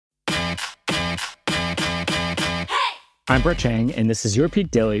I'm Brett Chang, and this is your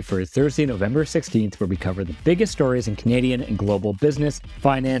Peak Daily for Thursday, November 16th, where we cover the biggest stories in Canadian and global business,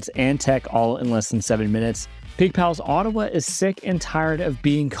 finance, and tech all in less than 7 minutes. Peak Pals, Ottawa is sick and tired of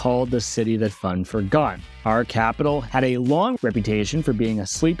being called the city that fun forgot. Our capital had a long reputation for being a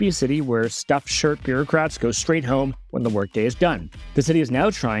sleepy city where stuffed shirt bureaucrats go straight home when the workday is done. The city is now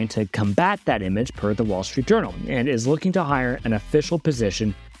trying to combat that image per the Wall Street Journal and is looking to hire an official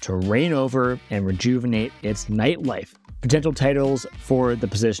position to reign over and rejuvenate its nightlife. Potential titles for the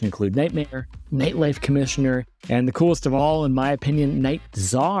position include Nightmare, Nightlife Commissioner, and the coolest of all, in my opinion, Night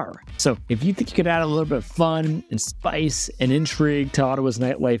Czar. So if you think you could add a little bit of fun and spice and intrigue to Ottawa's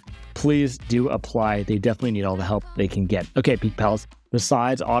nightlife, please do apply. They definitely need all the help they can get. Okay, Peak Pals,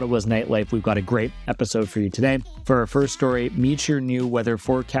 besides Ottawa's nightlife, we've got a great episode for you today. For our first story, meet your new weather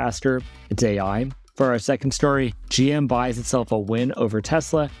forecaster. It's AI. For our second story, GM buys itself a win over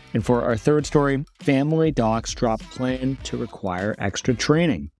Tesla. And for our third story, family docs drop plan to require extra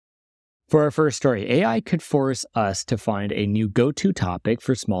training. For our first story, AI could force us to find a new go-to topic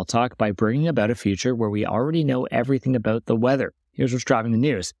for small talk by bringing about a future where we already know everything about the weather. Here's what's driving the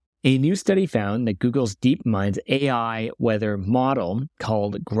news. A new study found that Google's DeepMind's AI weather model,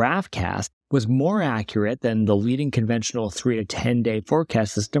 called GraphCast, was more accurate than the leading conventional 3 to 10 day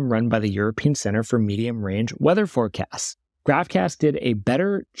forecast system run by the European Center for Medium-Range Weather Forecasts. GraphCast did a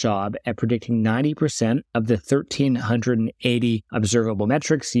better job at predicting 90% of the 1,380 observable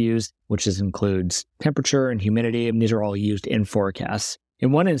metrics used, which includes temperature and humidity, and these are all used in forecasts.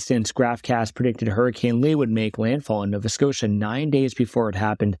 In one instance, GraphCast predicted Hurricane Lee would make landfall in Nova Scotia 9 days before it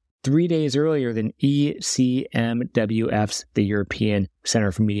happened, 3 days earlier than ECMWF's, the European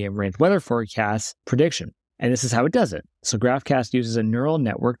Center for Medium-Range Weather Forecasts, prediction. And this is how it does it. So GraphCast uses a neural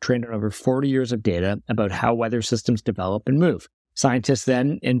network trained on over 40 years of data about how weather systems develop and move. Scientists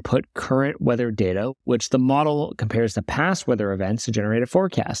then input current weather data, which the model compares to past weather events to generate a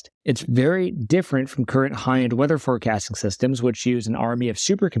forecast. It's very different from current high-end weather forecasting systems, which use an army of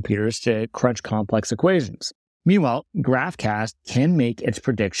supercomputers to crunch complex equations. Meanwhile, GraphCast can make its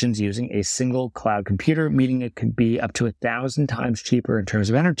predictions using a single cloud computer, meaning it could be up to 1,000 times cheaper in terms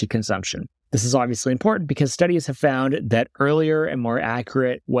of energy consumption. This is obviously important because studies have found that earlier and more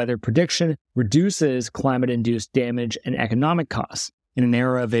accurate weather prediction reduces climate-induced damage and economic costs. In an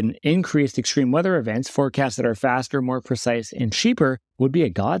era of increased extreme weather events, forecasts that are faster, more precise, and cheaper would be a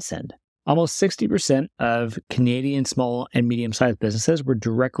godsend. Almost 60% of Canadian small and medium-sized businesses were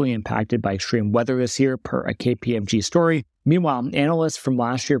directly impacted by extreme weather this year, per a KPMG story. Meanwhile, analysts from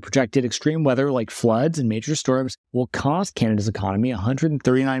last year projected extreme weather like floods and major storms will cost Canada's economy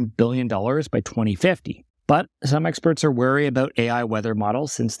 $139 billion by 2050. But some experts are wary about AI weather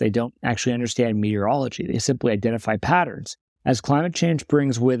models since they don't actually understand meteorology. They simply identify patterns. As climate change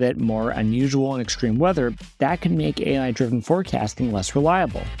brings with it more unusual and extreme weather, that can make AI-driven forecasting less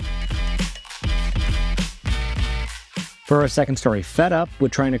reliable. For our second story, fed up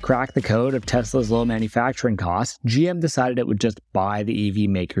with trying to crack the code of Tesla's low manufacturing costs, GM decided it would just buy the EV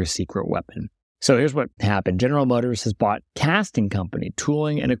maker's secret weapon. So here's what happened. General Motors has bought casting company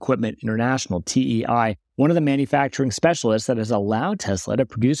Tooling and Equipment International, TEI, one of the manufacturing specialists that has allowed Tesla to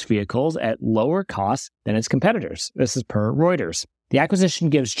produce vehicles at lower costs than its competitors. This is per Reuters. The acquisition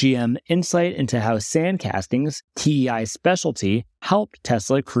gives GM insight into how sand castings, TEI's specialty, helped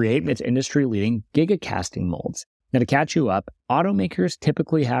Tesla create its industry-leading gigacasting molds. Now, to catch you up, automakers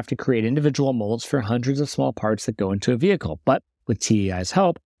typically have to create individual molds for hundreds of small parts that go into a vehicle. But with TEI's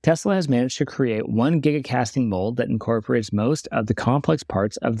help, Tesla has managed to create one gigacasting mold that incorporates most of the complex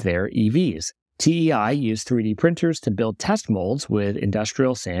parts of their EVs. TEI used 3D printers to build test molds with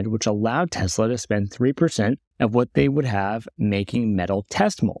industrial sand, which allowed Tesla to spend 3% of what they would have making metal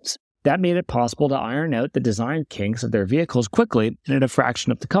test molds. That made it possible to iron out the design kinks of their vehicles quickly and at a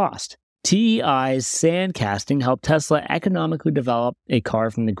fraction of the cost. TEI's sand casting helped Tesla economically develop a car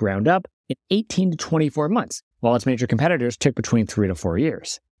from the ground up in 18 to 24 months, while its major competitors took between 3 to 4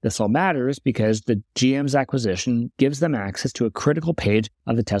 years. This all matters because the GM's acquisition gives them access to a critical page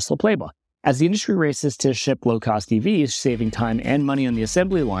of the Tesla playbook. As the industry races to ship low-cost EVs, saving time and money on the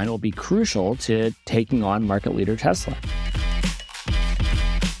assembly line will be crucial to taking on market leader Tesla.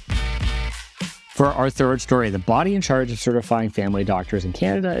 For our third story, the body in charge of certifying family doctors in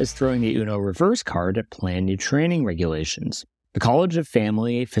Canada is throwing the Uno reverse card at planned new training regulations. The College of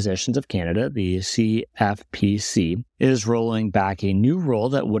Family Physicians of Canada, the CFPC, is rolling back a new rule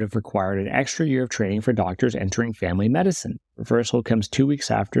that would have required an extra year of training for doctors entering family medicine. Reversal comes 2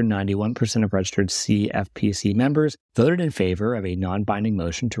 weeks after 91% of registered CFPC members voted in favor of a non-binding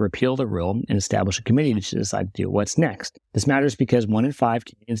motion to repeal the rule and establish a committee to decide to do what's next. This matters because 1 in 5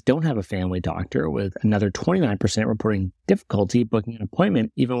 Canadians don't have a family doctor, with another 29% reporting difficulty booking an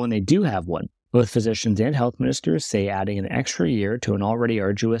appointment even when they do have one. Both physicians and health ministers say adding an extra year to an already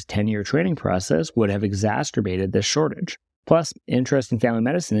arduous 10-year training process would have exacerbated this shortage. Plus, interest in family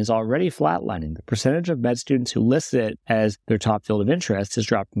medicine is already flatlining. The percentage of med students who list it as their top field of interest has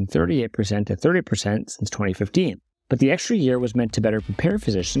dropped from 38% to 30% since 2015. But the extra year was meant to better prepare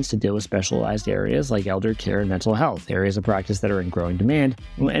physicians to deal with specialized areas like elder care and mental health, areas of practice that are in growing demand,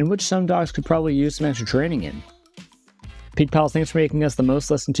 and which some docs could probably use some extra training in. Peak Pals, thanks for making us the most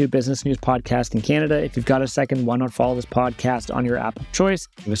listened to business news podcast in Canada. If you've got a second, why not follow this podcast on your app of choice?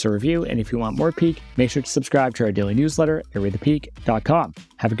 Give us a review, and if you want more Peak, make sure to subscribe to our daily newsletter at readthepeak.com.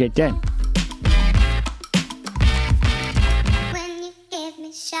 Have a great day.